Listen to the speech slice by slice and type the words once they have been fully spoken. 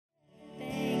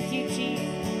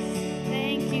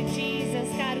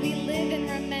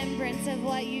remembrance of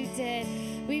what you did.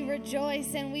 We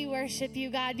rejoice and we worship you,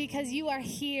 God, because you are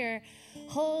here.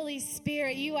 Holy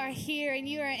Spirit, you are here and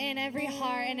you are in every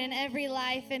heart and in every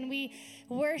life. And we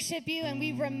worship you and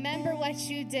we remember what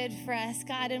you did for us,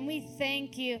 God. And we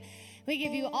thank you. We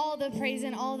give you all the praise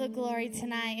and all the glory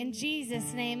tonight. In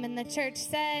Jesus' name. And the church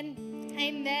said,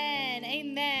 amen.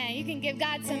 Amen. You can give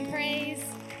God some praise.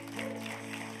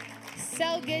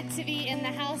 So good to be in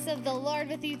the house of the Lord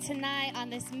with you tonight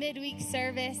on this midweek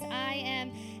service. I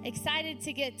am excited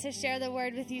to get to share the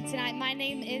word with you tonight. My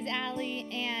name is Allie,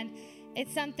 and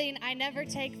it's something I never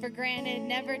take for granted,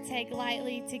 never take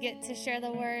lightly to get to share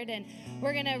the word. And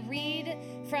we're going to read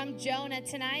from Jonah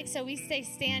tonight. So we stay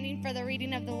standing for the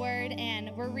reading of the word, and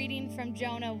we're reading from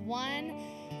Jonah 1,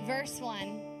 verse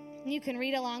 1. You can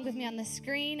read along with me on the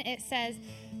screen. It says,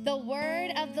 "The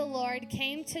word of the Lord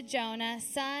came to Jonah,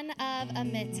 son of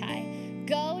Amittai.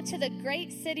 Go to the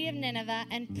great city of Nineveh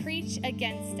and preach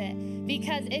against it,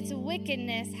 because its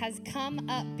wickedness has come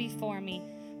up before me."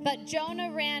 But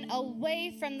Jonah ran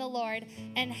away from the Lord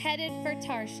and headed for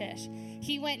Tarshish.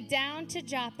 He went down to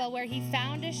Joppa, where he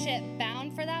found a ship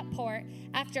bound for that port.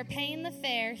 After paying the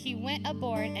fare, he went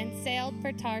aboard and sailed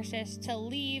for Tarshish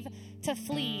to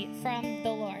flee from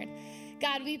the Lord.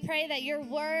 God, we pray that your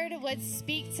word would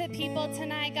speak to people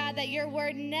tonight, God, that your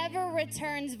word never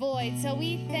returns void. So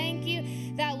we thank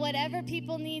you that whatever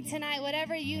people need tonight,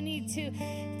 whatever you need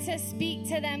to speak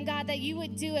to them, God, that you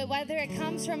would do it, whether it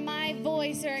comes from my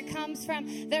voice or it comes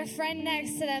from their friend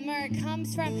next to them or it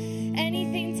comes from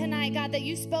anything tonight, God, that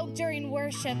you spoke during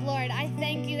worship, Lord. I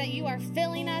thank you that you are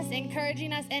filling us,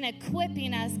 encouraging us, and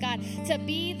equipping us, God, to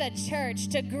be the church,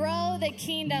 to grow the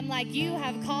kingdom like you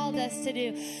have called us to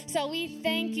do. So we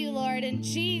thank you, Lord, in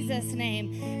Jesus'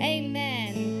 name.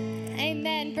 Amen.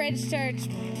 Amen, Bridge Church.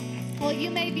 Well, you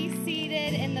may be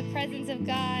seated in the presence of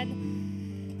God.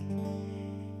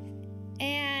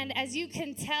 And as you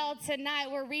can tell, tonight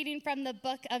we're reading from the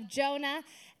book of Jonah,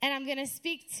 and I'm going to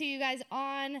speak to you guys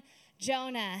on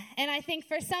Jonah. And I think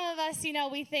for some of us,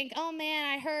 we think, oh man,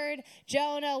 I heard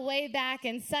Jonah way back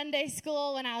in Sunday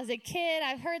school when I was a kid.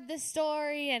 I've heard this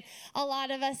story, and a lot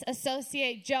of us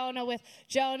associate Jonah with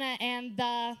Jonah and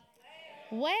the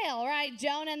whale, right?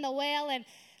 Jonah and the whale, and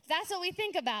that's what we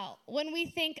think about when we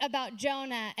think about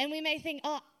Jonah. And we may think,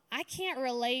 oh, I can't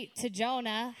relate to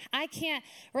Jonah. I can't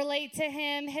relate to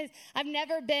him. I've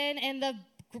never been in the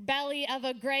belly of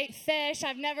a great fish.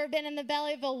 I've never been in the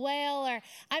belly of a whale, or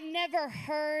I've never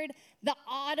heard the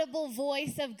audible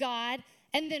voice of God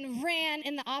and then ran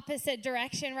in the opposite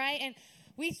direction, right? And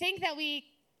we think that we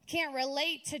can't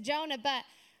relate to Jonah, but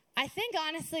I think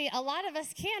honestly a lot of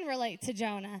us can relate to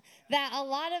Jonah, that a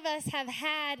lot of us have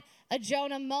had a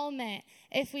Jonah moment,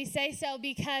 if we say so,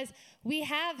 because we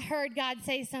have heard God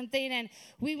say something and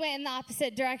we went in the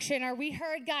opposite direction, or we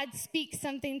heard God speak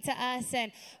something to us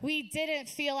and we didn't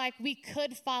feel like we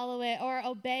could follow it or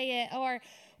obey it, or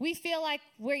we feel like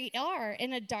we are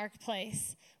in a dark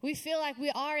place. We feel like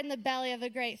we are in the belly of a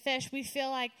great fish. We feel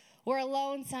like we're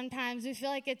alone sometimes. We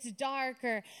feel like it's dark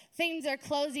or things are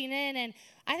closing in. And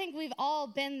I think we've all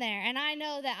been there. And I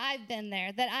know that I've been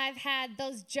there, that I've had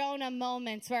those Jonah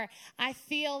moments where I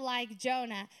feel like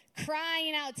Jonah,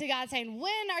 crying out to God, saying,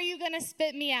 when are you going to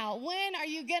spit me out? When are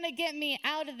you going to get me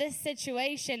out of this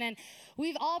situation? And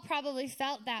we've all probably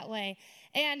felt that way.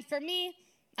 And for me,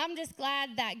 I'm just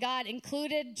glad that God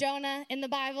included Jonah in the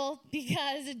Bible,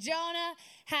 because Jonah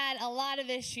had a lot of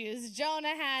issues.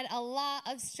 Jonah had a lot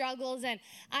of struggles, and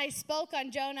I spoke on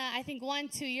Jonah, I think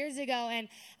 2 years ago, and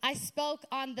I spoke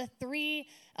on the 3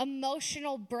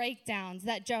 emotional breakdowns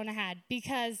that Jonah had,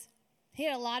 because he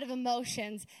had a lot of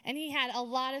emotions, and he had a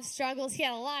lot of struggles. He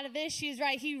had a lot of issues,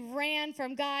 right? He ran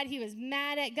from God. He was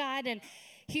mad at God, and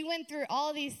he went through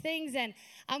all these things, and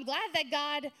I'm glad that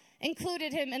God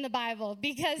included him in the Bible,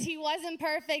 because he wasn't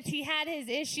perfect. He had his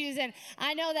issues, and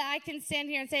I know that I can stand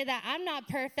here and say that I'm not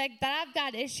perfect, that I've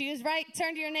got issues, right?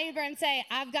 Turn to your neighbor and say,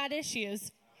 I've got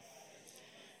issues.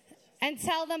 And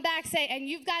tell them back, say, and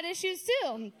you've got issues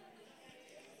too.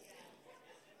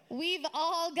 We've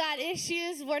all got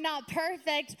issues. We're not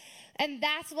perfect. And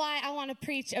that's why I want to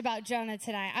preach about Jonah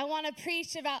tonight. I want to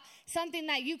preach about something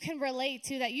that you can relate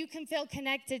to, that you can feel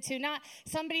connected to. Not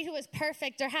somebody who was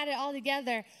perfect or had it all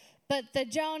together, but the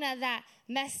Jonah that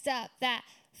messed up, that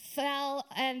fell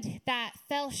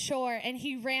short, and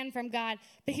he ran from God,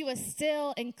 but he was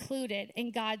still included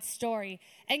in God's story.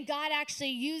 And God actually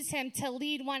used him to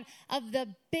lead one of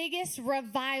the biggest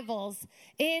revivals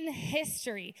in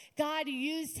history. God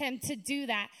used him to do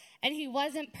that, and he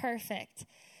wasn't perfect.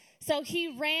 So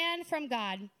he ran from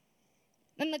God.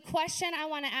 And the question I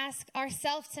want to ask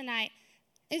ourselves tonight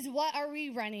is, what are we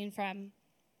running from?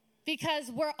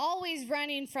 because we're always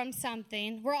running from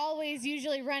something. We're always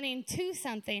usually running to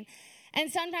something.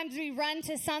 And sometimes we run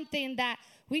to something that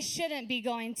we shouldn't be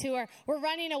going to, or we're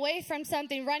running away from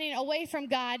something, running away from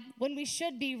God when we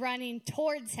should be running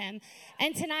towards him.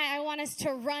 And tonight I want us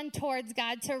to run towards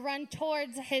God, to run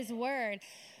towards his word,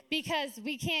 because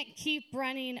we can't keep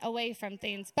running away from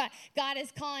things. But God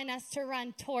is calling us to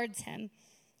run towards him.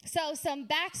 So some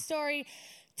backstory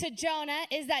to Jonah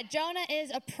is that Jonah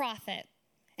is a prophet,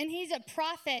 and he's a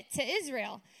prophet to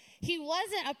Israel. He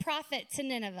wasn't a prophet to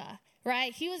Nineveh.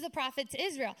 Right? He was a prophet to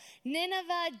Israel.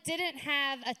 Nineveh didn't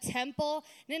have a temple.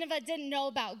 Nineveh didn't know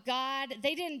about God.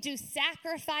 They didn't do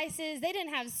sacrifices. They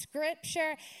didn't have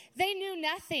scripture. They knew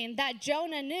nothing that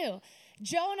Jonah knew.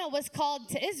 Jonah was called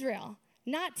to Israel,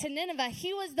 not to Nineveh.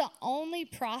 He was the only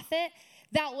prophet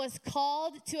that was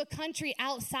called to a country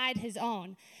outside his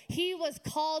own. He was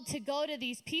called to go to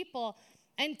these people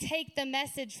and take the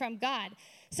message from God.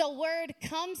 So word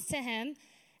comes to him.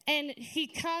 And he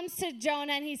comes to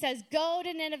Jonah and he says, go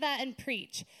to Nineveh and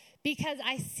preach, because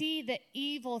I see the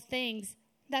evil things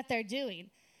that they're doing.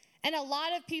 And a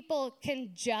lot of people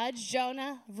can judge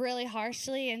Jonah really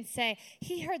harshly and say,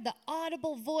 he heard the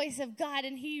audible voice of God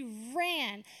and he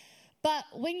ran. But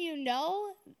when you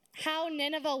know how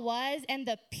Nineveh was and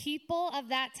the people of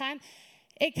that time,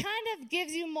 it kind of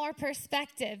gives you more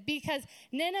perspective, because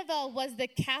Nineveh was the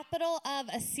capital of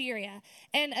Assyria.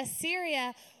 And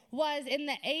Assyria was in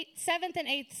the 7th and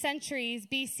 8th centuries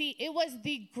BC. It was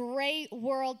the great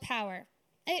world power.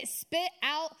 It spit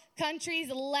out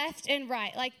countries left and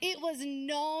right. Like, it was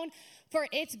known for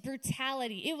its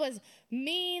brutality. It was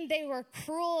mean. They were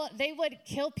cruel. They would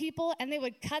kill people and they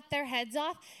would cut their heads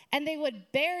off and they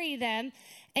would bury them,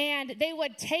 and they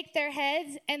would take their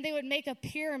heads and they would make a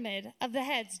pyramid of the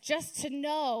heads just to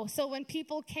know, so when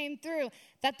people came through,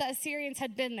 that the Assyrians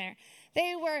had been there.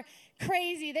 They were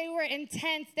crazy. They were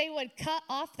intense. They would cut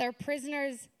off their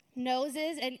prisoners'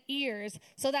 noses and ears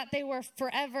so that they were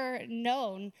forever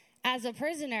known as a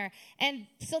prisoner. And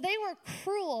so they were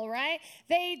cruel, right?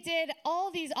 They did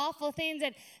all these awful things,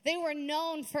 and they were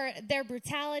known for their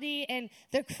brutality and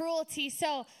their cruelty.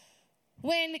 So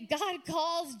when God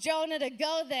calls Jonah to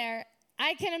go there,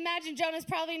 I can imagine Jonah's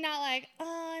probably not like,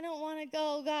 oh, I don't want to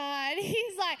go, God.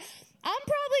 He's like, I'm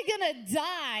probably going to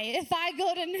die if I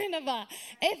go to Nineveh.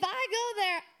 If I go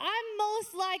there, I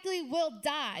most likely will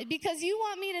die, because you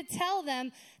want me to tell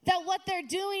them that what they're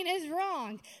doing is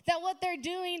wrong, that what they're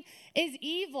doing is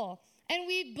evil. And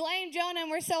we blame Jonah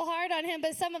and we're so hard on him,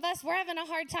 but some of us, we're having a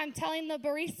hard time telling the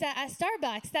barista at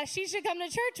Starbucks that she should come to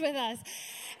church with us.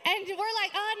 And we're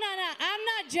like, oh, no, I'm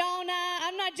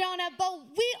not Jonah, but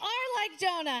we are like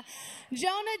Jonah.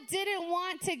 Jonah didn't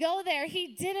want to go there.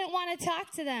 He didn't want to talk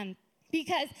to them,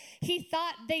 because he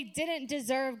thought they didn't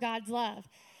deserve God's love.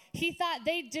 He thought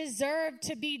they deserved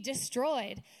to be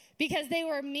destroyed because they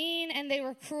were mean and they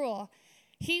were cruel.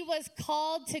 He was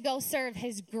called to go serve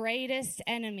his greatest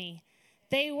enemy.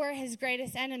 They were his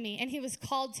greatest enemy, and he was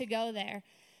called to go there.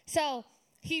 So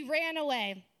he ran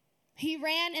away. He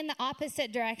ran in the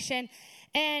opposite direction,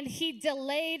 and he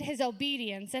delayed his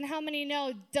obedience. And how many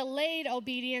know delayed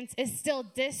obedience is still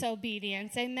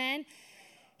disobedience? Amen?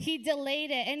 He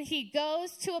delayed it, and he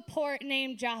goes to a port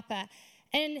named Joppa.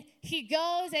 And he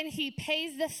goes and he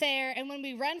pays the fare, and when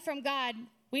we run from God,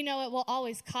 we know it will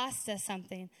always cost us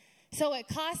something. So it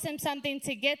cost him something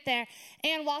to get there.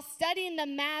 And while studying the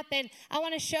map, and I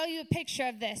want to show you a picture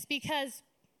of this, because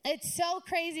it's so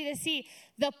crazy to see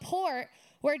the port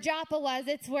where Joppa was.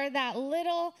 It's where that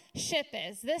little ship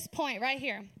is, this point right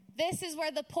here. This is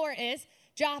where the port is,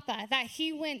 Joppa, that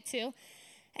he went to.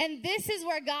 And this is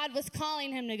where God was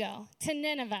calling him to go, to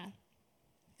Nineveh.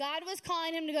 God was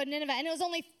calling him to go to Nineveh, and it was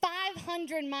only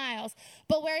 500 miles.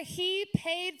 But where he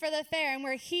paid for the fare and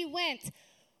where he went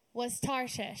was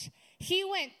Tarshish. He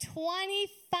went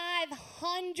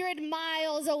 2,500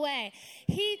 miles away.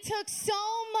 He took so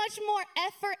much more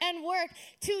effort and work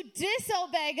to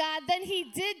disobey God than he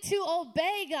did to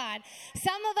obey God.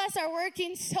 Some of us are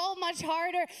working so much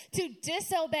harder to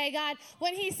disobey God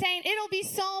when he's saying it'll be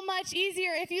so much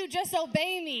easier if you just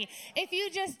obey me. If you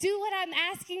just do what I'm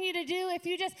asking you to do. If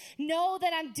you just know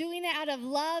that I'm doing it out of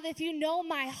love. If you know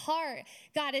my heart,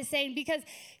 God is saying, because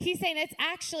he's saying it's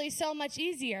actually so much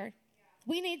easier.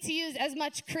 We need to use as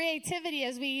much creativity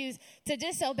as we use to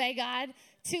disobey God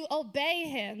to obey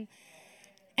him.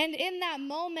 And in that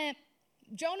moment,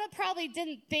 Jonah probably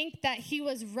didn't think that he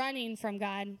was running from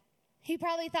God. He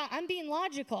probably thought, I'm being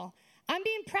logical. I'm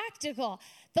being practical.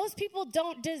 Those people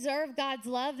don't deserve God's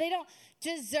love. They don't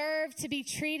deserve to be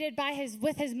treated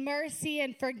with his mercy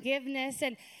and forgiveness.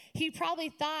 And he probably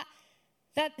thought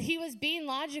that he was being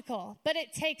logical, but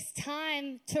it takes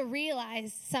time to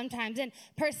realize sometimes. And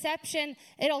perception,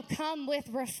 it'll come with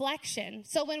reflection.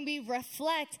 So when we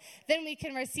reflect, then we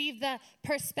can receive the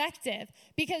perspective.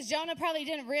 Because Jonah probably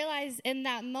didn't realize in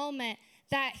that moment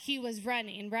that he was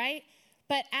running, right?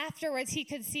 But afterwards, he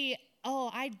could see,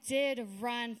 oh, I did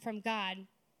run from God.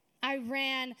 I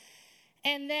ran.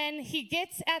 And then he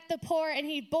gets at the port and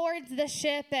he boards the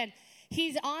ship and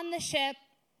he's on the ship.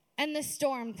 And the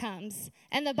storm comes.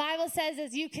 And the Bible says,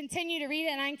 as you continue to read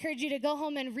it, and I encourage you to go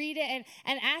home and read it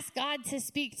and ask God to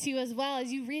speak to you as well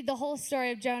as you read the whole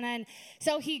story of Jonah. And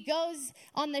so he goes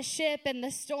on the ship and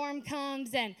the storm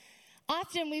comes. And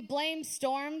often we blame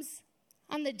storms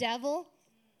on the devil.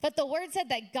 But the word said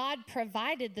that God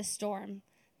provided the storm,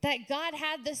 that God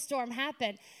had the storm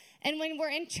happen. And when we're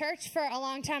in church for a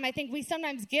long time, I think we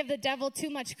sometimes give the devil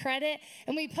too much credit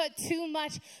and we put too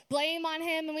much blame on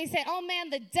him. And we say, oh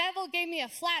man, the devil gave me a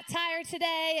flat tire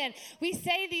today. And we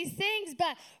say these things,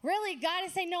 but really God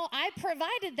is saying, no, I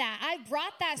provided that. I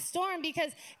brought that storm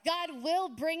because God will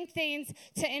bring things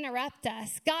to interrupt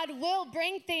us. God will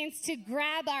bring things to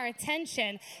grab our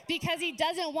attention because he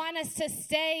doesn't want us to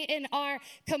stay in our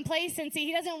complacency.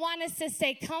 He doesn't want us to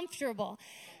stay comfortable.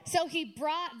 So he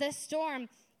brought the storm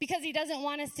because he doesn't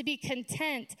want us to be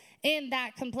content in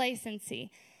that complacency.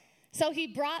 So he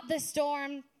brought the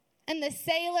storm, and the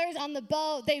sailors on the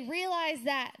boat, they realized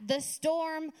that the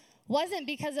storm wasn't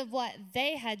because of what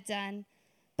they had done,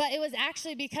 but it was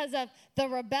actually because of the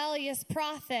rebellious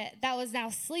prophet that was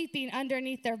now sleeping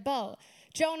underneath their boat.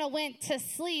 Jonah went to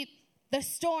sleep. The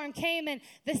storm came, and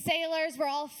the sailors were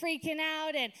all freaking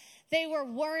out, and they were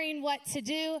worrying what to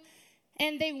do.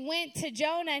 And they went to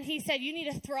Jonah, and he said, you need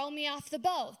to throw me off the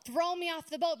boat. Throw me off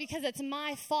the boat because it's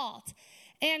my fault.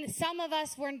 And some of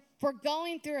us, we're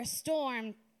going through a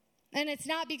storm, and it's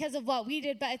not because of what we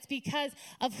did, but it's because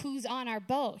of who's on our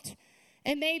boat.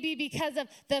 It may be because of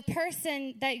the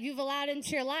person that you've allowed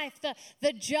into your life,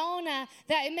 the Jonah,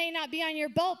 that it may not be on your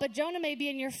boat, but Jonah may be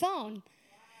in your phone.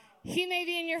 He may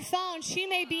be in your phone. She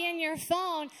may be in your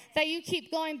phone that you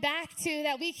keep going back to,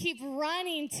 that we keep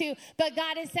running to. But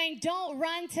God is saying, don't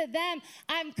run to them.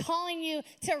 I'm calling you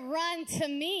to run to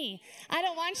me. I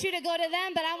don't want you to go to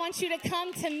them, but I want you to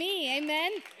come to me.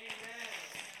 Amen? Amen.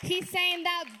 He's saying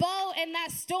that boat and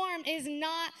that storm is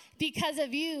not because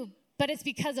of you, but it's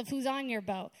because of who's on your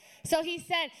boat. So he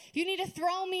said, you need to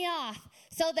throw me off.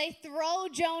 So they throw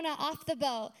Jonah off the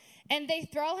boat, and they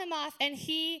throw him off, and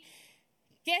he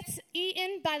gets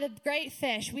eaten by the great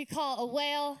fish. We call a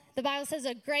whale. The Bible says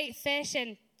a great fish,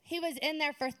 and he was in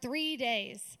there for 3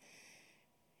 days.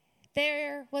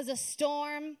 There was a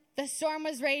storm. The storm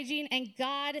was raging, and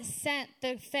God sent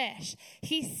the fish.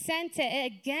 He sent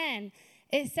it again.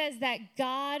 It says that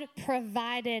God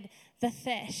provided the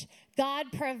fish. God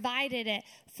provided it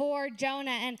for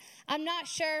Jonah, and I'm not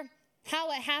sure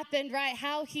how it happened, right?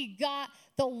 How he got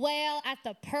the whale at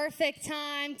the perfect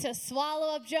time to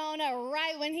swallow up Jonah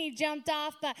right when he jumped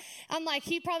off. But I'm like,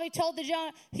 he probably told the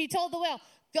whale,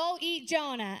 go eat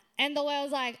Jonah. And the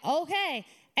whale's like, okay.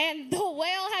 And the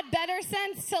whale had better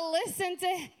sense to listen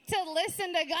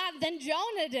to God than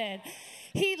Jonah did.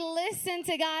 He listened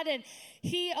to God and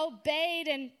he obeyed,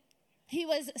 and he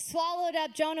was swallowed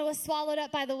up. Jonah was swallowed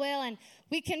up by the whale, and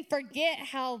we can forget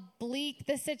how bleak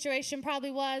the situation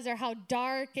probably was or how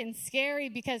dark and scary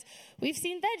because we've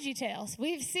seen VeggieTales.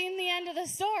 We've seen the end of the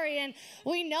story, and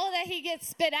we know that he gets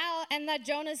spit out and that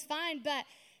Jonah's fine. But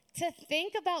to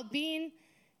think about being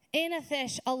in a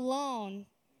fish alone,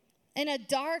 in a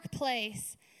dark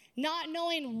place, not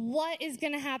knowing what is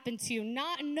going to happen to you,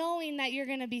 not knowing that you're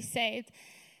going to be saved,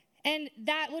 and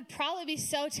that would probably be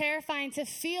so terrifying to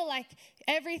feel like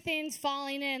everything's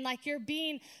falling in, like you're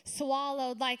being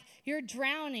swallowed, like you're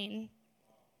drowning.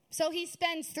 So he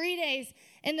spends 3 days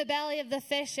in the belly of the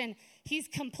fish, and he's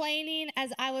complaining,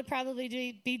 as I would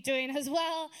probably be doing as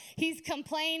well. He's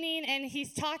complaining, and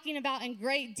he's talking about in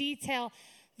great detail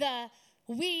the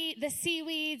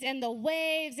seaweeds and the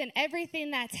waves and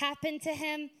everything that's happened to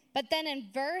him. But then in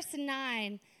verse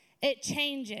 9, it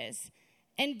changes.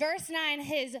 In verse 9,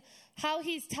 how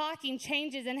he's talking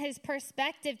changes and his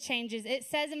perspective changes. It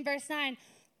says in verse 9,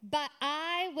 but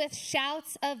I, with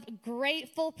shouts of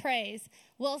grateful praise,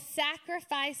 will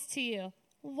sacrifice to you.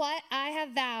 What I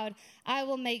have vowed, I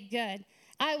will make good.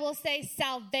 I will say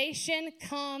salvation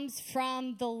comes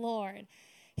from the Lord.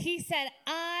 He said,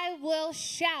 I will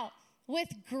shout with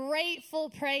grateful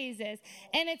praises.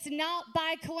 And it's not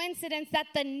by coincidence that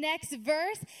the next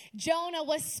verse, Jonah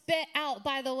was spit out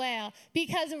by the whale.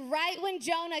 Because right when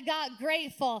Jonah got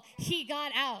grateful, he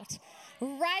got out.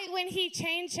 right when he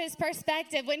changed his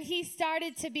perspective, when he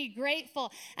started to be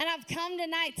grateful. And I've come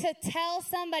tonight to tell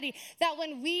somebody that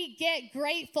when we get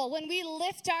grateful, when we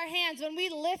lift our hands, when we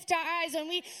lift our eyes, when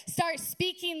we start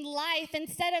speaking life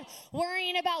instead of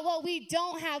worrying about what we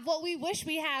don't have, what we wish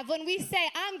we have, when we say,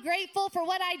 I'm grateful for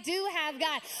what I do have,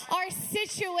 God, our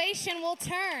situation will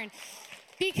turn.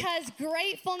 Because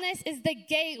gratefulness is the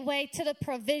gateway to the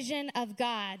provision of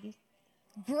God.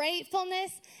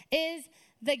 Gratefulness is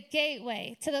the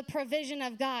gateway to the provision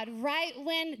of God. Right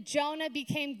when Jonah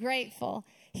became grateful,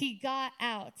 he got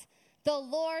out. The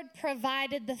Lord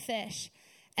provided the fish.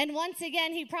 And once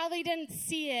again, he probably didn't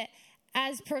see it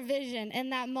as provision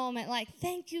in that moment. Like,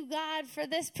 thank you, God, for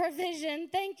this provision.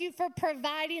 Thank you for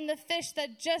providing the fish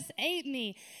that just ate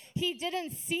me. He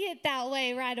didn't see it that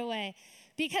way right away.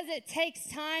 Because it takes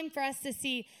time for us to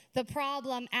see the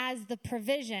problem as the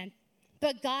provision.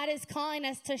 But God is calling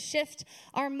us to shift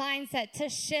our mindset, to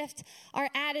shift our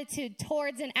attitude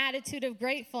towards an attitude of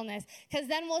gratefulness. Because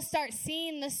then we'll start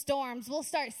seeing the storms. We'll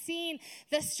start seeing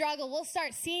the struggle. We'll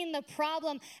start seeing the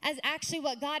problem as actually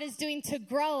what God is doing to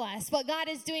grow us, what God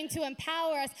is doing to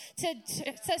empower us, to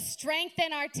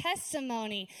strengthen our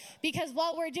testimony. Because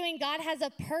what we're doing, God has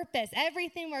a purpose.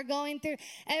 Everything we're going through,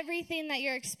 everything that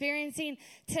you're experiencing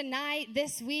tonight,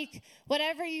 this week,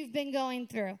 whatever you've been going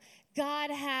through,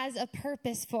 God has a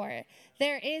purpose for it.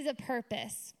 There is a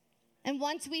purpose. And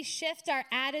once we shift our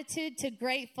attitude to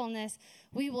gratefulness,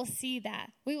 we will see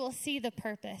that. We will see the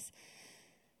purpose.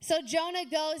 So Jonah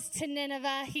goes to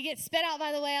Nineveh. He gets spit out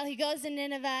by the whale. He goes to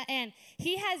Nineveh, and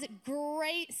he has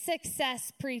great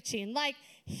success preaching, like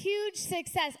huge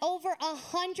success. Over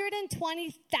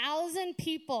 120,000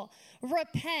 people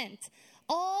repent.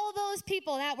 All those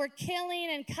people that were killing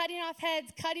and cutting off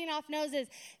heads, cutting off noses,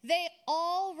 they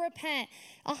all repent.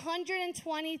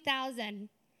 120,000.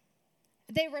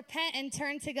 They repent and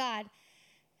turn to God.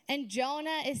 And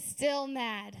Jonah is still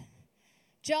mad.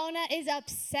 Jonah is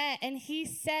upset, and he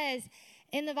says,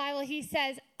 in the Bible, he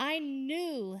says, I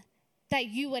knew that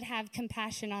you would have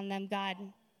compassion on them, God.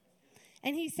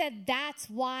 And he said, that's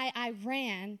why I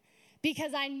ran.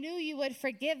 Because I knew you would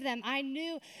forgive them. I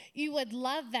knew you would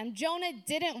love them. Jonah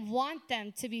didn't want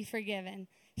them to be forgiven.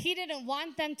 He didn't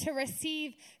want them to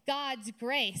receive God's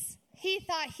grace. He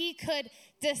thought he could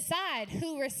decide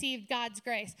who received God's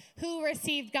grace, who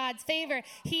received God's favor.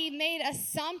 He made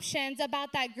assumptions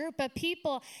about that group of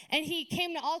people, and he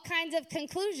came to all kinds of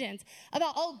conclusions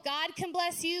about, oh, God can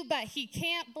bless you, but he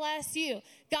can't bless you.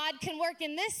 God can work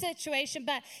in this situation,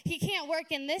 but he can't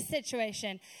work in this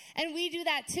situation. And we do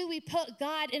that too. We put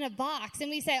God in a box,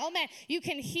 and we say, oh man, you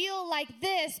can heal like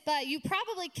this, but you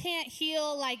probably can't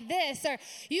heal like this. Or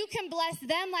you can bless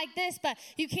them like this, but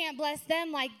you can't bless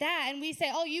them like that. And we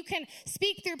say, oh, you can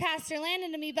speak through Pastor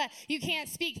Landon to me, but you can't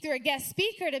speak through a guest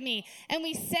speaker to me. And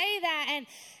we say that, and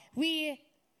we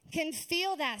can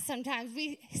feel that sometimes.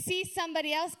 We see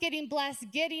somebody else getting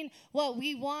blessed, getting what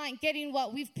we want, getting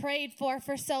what we've prayed for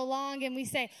so long, and we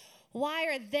say, why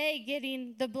are they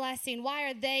getting the blessing? Why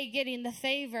are they getting the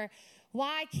favor?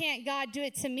 Why can't God do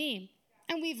it to me?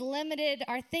 And we've limited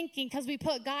our thinking because we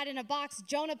put God in a box.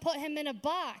 Jonah put him in a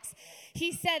box.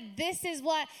 He said, this is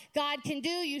what God can do.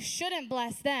 You shouldn't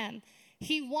bless them.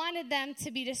 He wanted them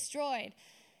to be destroyed.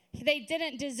 They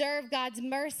didn't deserve God's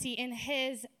mercy in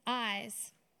his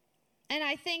eyes. And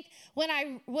I think when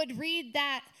I would read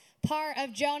that part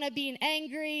of Jonah being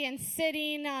angry and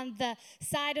sitting on the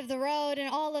side of the road and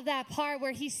all of that part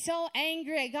where he's so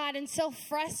angry at God and so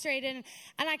frustrated,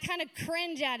 and I kind of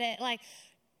cringe at it, like,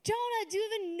 Jonah, do you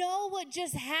even know what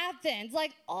just happened?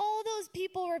 Like, all those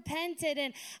people repented,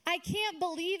 and I can't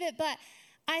believe it, but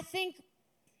I think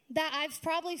that I've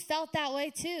probably felt that way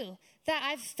too. That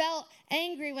I've felt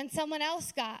angry when someone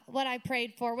else got what I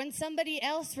prayed for, when somebody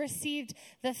else received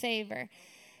the favor.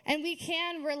 And we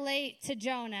can relate to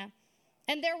Jonah.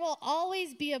 And there will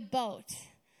always be a boat.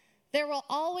 There will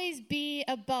always be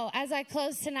a boat. As I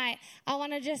close tonight, I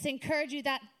want to just encourage you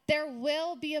that there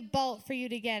will be a boat for you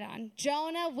to get on.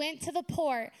 Jonah went to the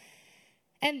port,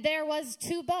 and there was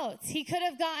 2 boats. He could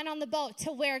have gotten on the boat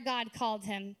to where God called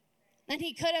him. And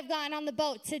he could have gotten on the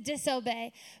boat to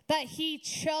disobey, but he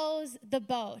chose the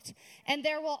boat. And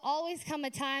there will always come a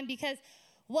time, because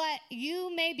what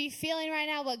you may be feeling right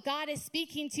now, what God is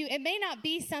speaking to, it may not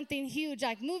be something huge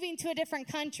like moving to a different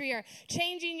country or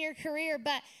changing your career,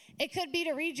 but it could be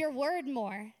to read your word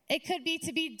more. It could be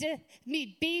to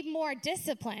be more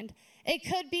disciplined. It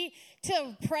could be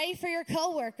to pray for your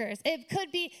coworkers. It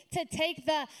could be to take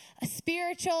the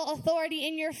spiritual authority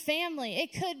in your family.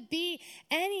 It could be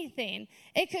anything.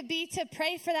 It could be to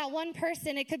pray for that one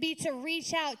person. It could be to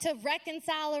reach out, to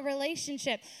reconcile a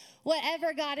relationship.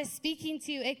 whatever God is speaking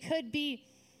to you. It could be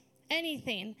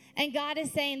anything. And God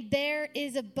is saying there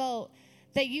is a boat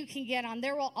that you can get on.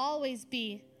 There will always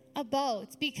be a boat,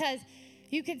 because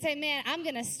you can say, man, I'm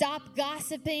going to stop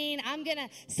gossiping. I'm going to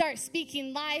start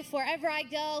speaking life wherever I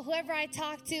go, whoever I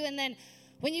talk to. And then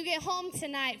when you get home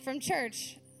tonight from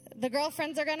church, the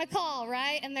girlfriends are going to call,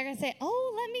 right? And they're going to say,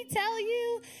 oh, let me tell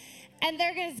you. And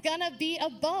there's going to be a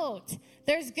boat.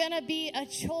 There's going to be a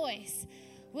choice.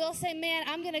 We'll say, man,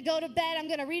 I'm going to go to bed. I'm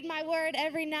going to read my word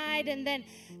every night. And then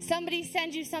somebody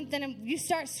sends you something and you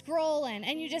start scrolling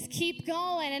and you just keep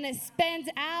going and it spends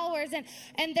hours.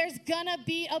 And there's going to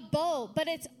be a boat. But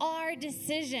it's our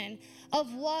decision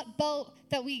of what boat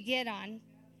that we get on.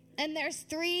 And there's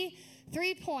three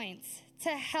points to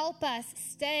help us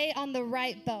stay on the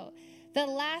right boat. The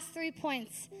last 3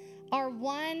 points are: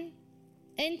 1,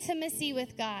 intimacy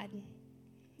with God.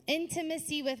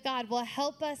 Intimacy with God will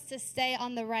help us to stay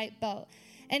on the right boat.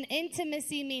 And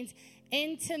intimacy means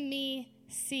into me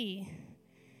see.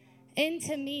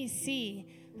 Into me see.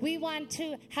 We want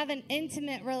to have an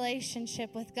intimate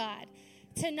relationship with God.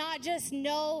 To not just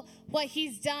know what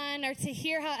he's done or to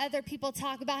hear how other people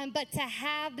talk about him, but to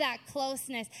have that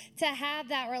closeness, to have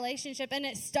that relationship. And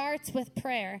it starts with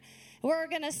prayer. We're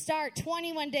going to start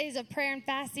 21 days of prayer and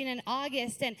fasting in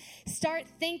August, and start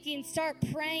thinking, start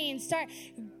praying, start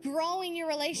growing your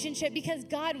relationship, because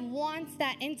God wants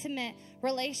that intimate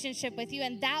relationship with you,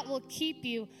 and that will keep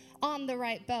you on the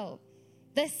right boat.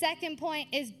 The second point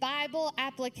is Bible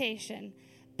application.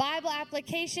 Bible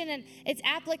application, and it's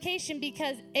application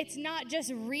because it's not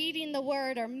just reading the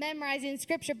word or memorizing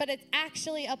scripture, but it's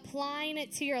actually applying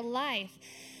it to your life.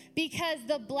 Because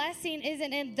the blessing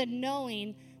isn't in the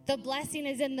knowing, the blessing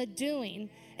is in the doing.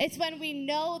 It's when we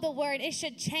know the word. It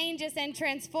should change us and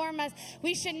transform us.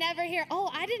 We should never hear,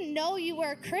 oh, I didn't know you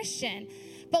were a Christian.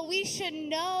 But we should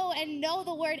know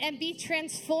the word and be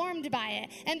transformed by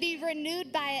it and be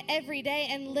renewed by it every day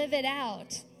and live it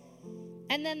out.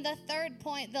 And then the third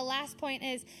point, the last point,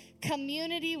 is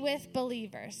community with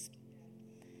believers.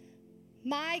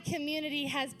 My community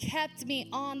has kept me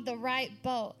on the right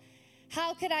boat.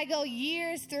 How could I go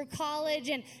years through college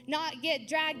and not get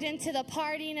dragged into the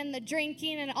partying and the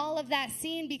drinking and all of that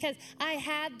scene? Because I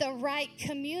had the right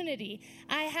community.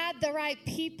 I had the right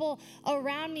people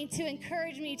around me to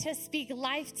encourage me, to speak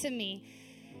life to me.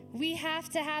 We have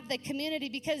to have the community,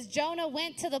 because Jonah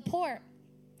went to the port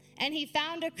and he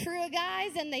found a crew of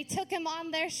guys and they took him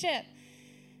on their ship.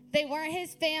 They weren't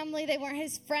his family. They weren't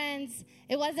his friends.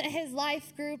 It wasn't his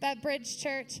life group at Bridge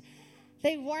Church.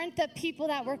 They weren't the people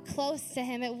that were close to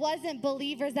him. It wasn't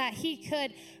believers that he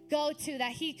could go to,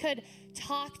 that he could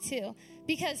talk to.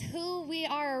 Because who we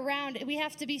are around, we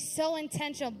have to be so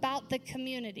intentional about the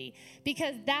community,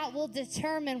 because that will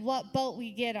determine what boat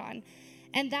we get on.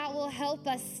 And that will help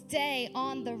us stay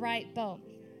on the right boat.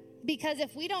 Because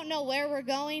if we don't know where we're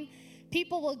going,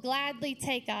 people will gladly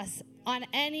take us on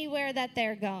anywhere that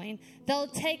they're going. They'll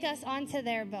take us onto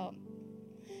their boat.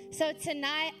 So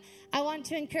tonight, I want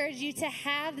to encourage you to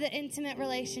have the intimate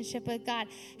relationship with God.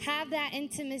 Have that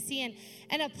intimacy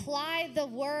and apply the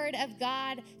word of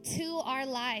God to our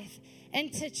life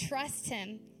and to trust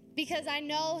him. Because I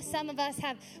know some of us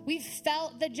we've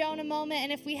felt the Jonah moment,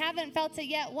 and if we haven't felt it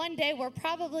yet, one day we're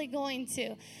probably going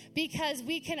to, because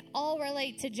we can all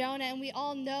relate to Jonah, and we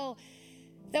all know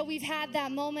that we've had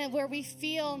that moment where we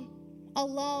feel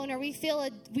alone, or we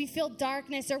feel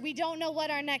darkness, or we don't know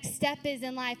what our next step is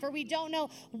in life, or we don't know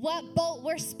what boat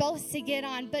we're supposed to get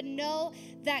on. But know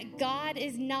that God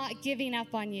is not giving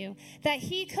up on you. That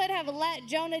he could have let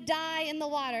Jonah die in the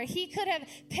water. He could have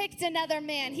picked another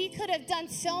man. He could have done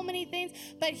so many things,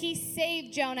 but he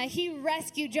saved Jonah. He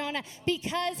rescued Jonah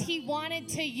because he wanted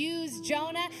to use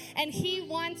Jonah, and he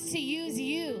wants to use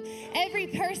you. Every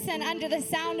person under the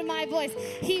sound of my voice,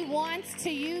 he wants to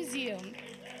use you.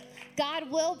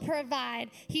 God will provide.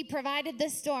 He provided the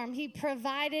storm. He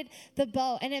provided the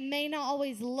boat. And it may not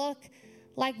always look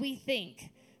like we think,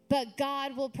 but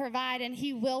God will provide, and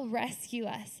he will rescue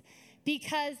us,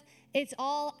 because it's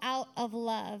all out of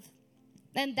love.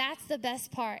 And that's the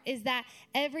best part, is that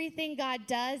everything God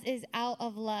does is out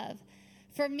of love.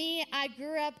 For me, I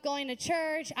grew up going to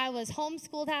church. I was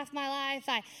homeschooled half my life.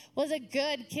 I was a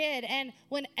good kid. And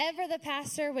whenever the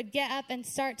pastor would get up and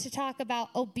start to talk about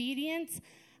obedience,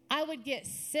 I would get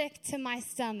sick to my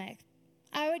stomach.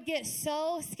 I would get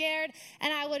so scared,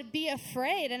 and I would be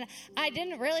afraid. And I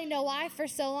didn't really know why for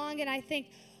so long. And I think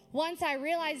once I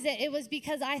realized it was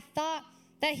because I thought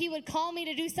that he would call me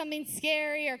to do something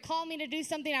scary or call me to do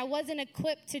something I wasn't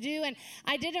equipped to do. And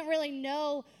I didn't really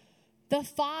know the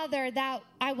Father that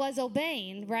I was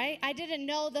obeying, right? I didn't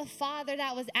know the Father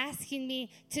that was asking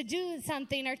me to do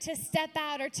something or to step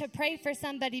out or to pray for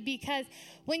somebody, because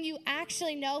when you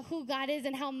actually know who God is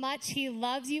and how much he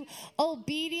loves you,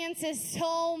 obedience is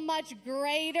so much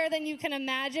greater than you can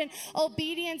imagine.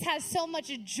 Obedience has so much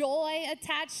joy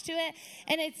attached to it,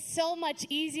 and it's so much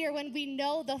easier when we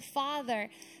know the Father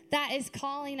that is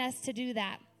calling us to do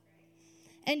that.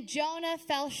 And Jonah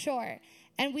fell short.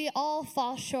 And we all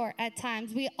fall short at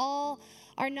times. We all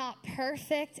are not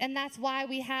perfect, and that's why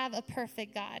we have a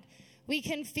perfect God. We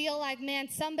can feel like, man,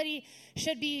 somebody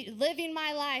should be living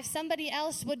my life. Somebody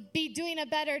else would be doing a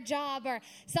better job, or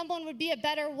someone would be a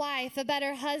better wife, a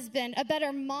better husband, a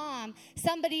better mom.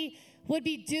 Somebody would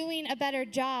be doing a better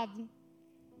job.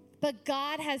 But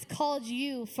God has called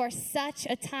you for such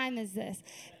a time as this.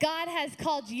 God has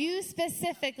called you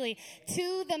specifically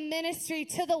to the ministry,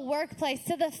 to the workplace,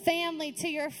 to the family, to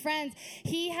your friends.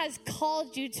 He has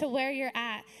called you to where you're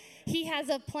at. He has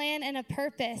a plan and a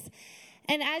purpose.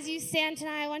 And as you stand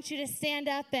tonight, I want you to stand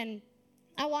up, and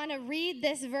I want to read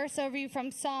this verse over you from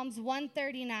Psalms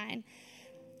 139.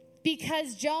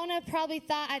 Because Jonah probably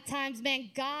thought at times, man,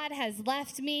 God has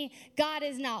left me. God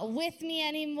is not with me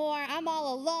anymore. I'm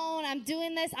all alone. I'm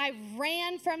doing this. I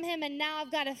ran from him, and now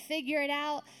I've got to figure it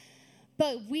out.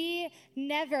 But we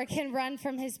never can run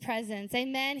from his presence.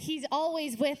 Amen. He's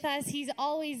always with us. He's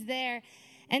always there.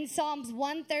 And Psalms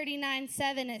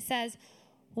 139:7, it says,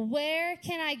 "Where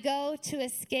can I go to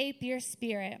escape your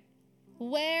spirit?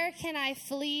 Where can I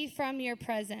flee from your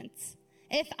presence?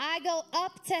 If I go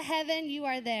up to heaven, you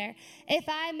are there. If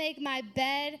I make my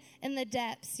bed in the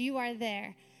depths, you are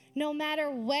there." No matter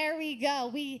where we go,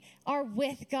 we are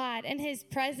with God, and his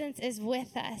presence is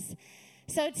with us.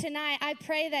 So tonight, I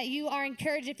pray that you are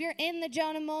encouraged. If you're in the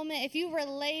Jonah moment, if you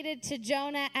related to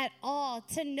Jonah at all,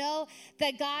 to know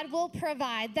that God will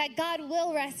provide, that God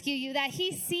will rescue you, that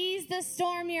he sees the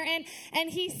storm you're in, and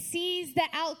he sees the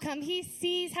outcome. He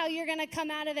sees how you're going to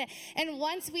come out of it. And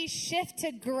once we shift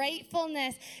to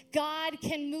gratefulness, God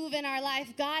can move in our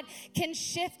life. God can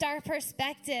shift our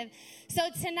perspective. So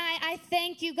tonight, I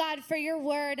thank you, God, for your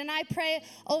word. And I pray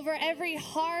over every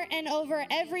heart and over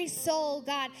every soul,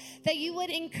 God, that you would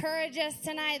encourage us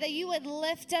tonight, that you would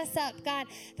lift us up, God,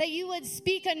 that you would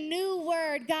speak a new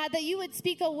word, God, that you would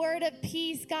speak a word of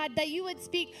peace, God, that you would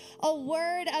speak a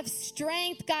word of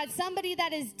strength, God. Somebody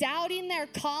that is doubting their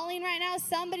calling right now,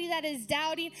 somebody that is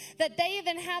doubting that they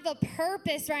even have a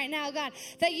purpose right now, God,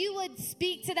 that you would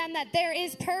speak to them that there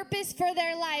is purpose for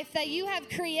their life, that you have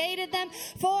created them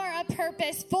for a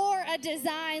purpose, for a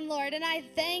design, Lord. And I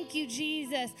thank you,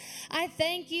 Jesus. I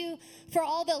thank you for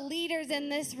all the leaders in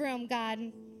this room, God.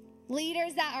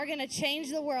 Leaders that are going to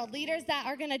change the world. Leaders that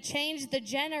are going to change the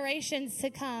generations to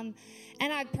come.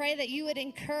 And I pray that you would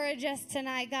encourage us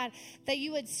tonight, God, that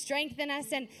you would strengthen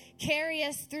us and carry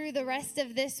us through the rest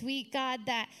of this week, God,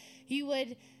 that you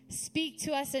would speak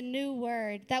to us a new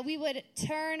word, that we would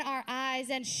turn our eyes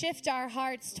and shift our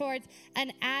hearts towards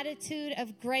an attitude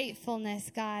of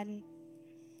gratefulness, God.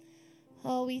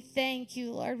 Oh, we thank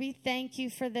you, Lord. We thank you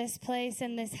for this place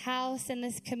and this house and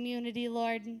this community,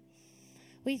 Lord.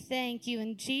 We thank you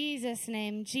in Jesus'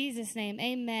 name,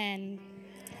 amen.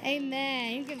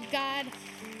 Amen. You give God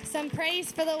some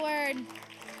praise for the word.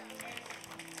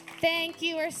 Thank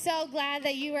you. We're so glad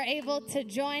that you were able to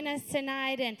join us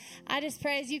tonight. And I just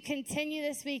pray as you continue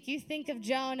this week, you think of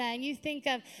Jonah and you think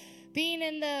of being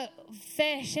in the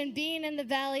fish and being in the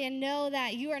belly, and know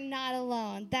that you are not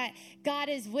alone, that God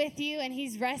is with you and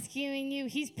he's rescuing you.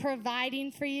 He's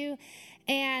providing for you,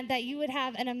 and that you would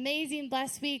have an amazing,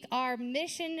 blessed week. Our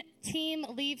mission team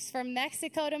leaves for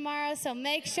Mexico tomorrow, so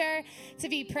make sure to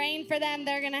be praying for them.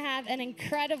 They're going to have an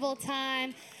incredible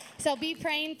time. So be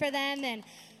praying for them, and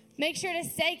make sure to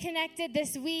stay connected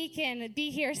this week and be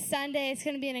here Sunday. It's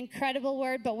going to be an incredible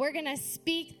word, but we're going to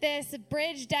speak this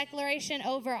bridge declaration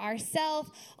over ourselves,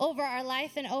 over our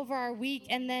life, and over our week,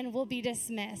 and then we'll be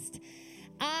dismissed.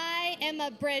 I am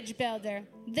a bridge builder.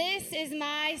 This is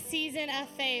my season of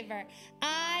favor.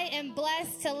 I am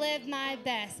blessed to live my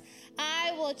best.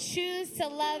 I will choose to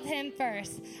love him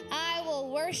first. I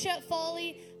will worship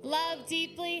fully, love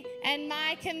deeply, and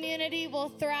my community will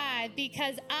thrive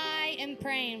because I am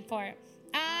praying for it.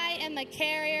 I am a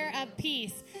carrier of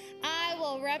peace. I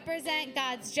will represent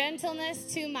God's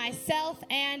gentleness to myself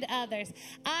and others.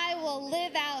 I will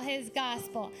live out his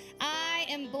gospel. I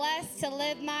am blessed to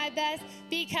live my best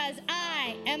because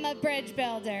I am a bridge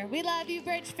builder. We love you,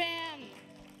 Bridge fam.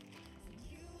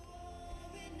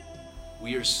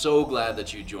 We are so glad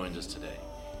that you joined us today.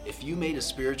 If you made a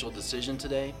spiritual decision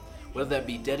today, whether that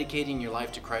be dedicating your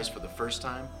life to Christ for the first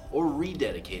time or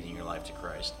rededicating your life to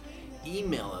Christ,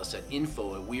 email us at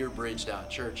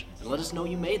info@wearebridge.church and let us know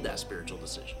you made that spiritual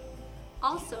decision.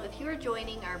 Also, if you are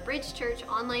joining our Bridge Church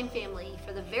online family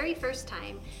for the very first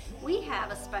time, we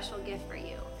have a special gift for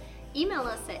you. Email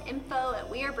us at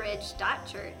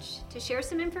info@wearebridge.church to share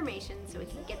some information so we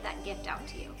can get that gift out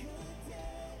to you.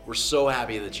 We're so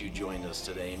happy that you joined us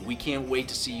today, and we can't wait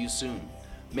to see you soon.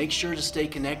 Make sure to stay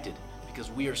connected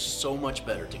because we are so much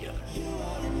better together.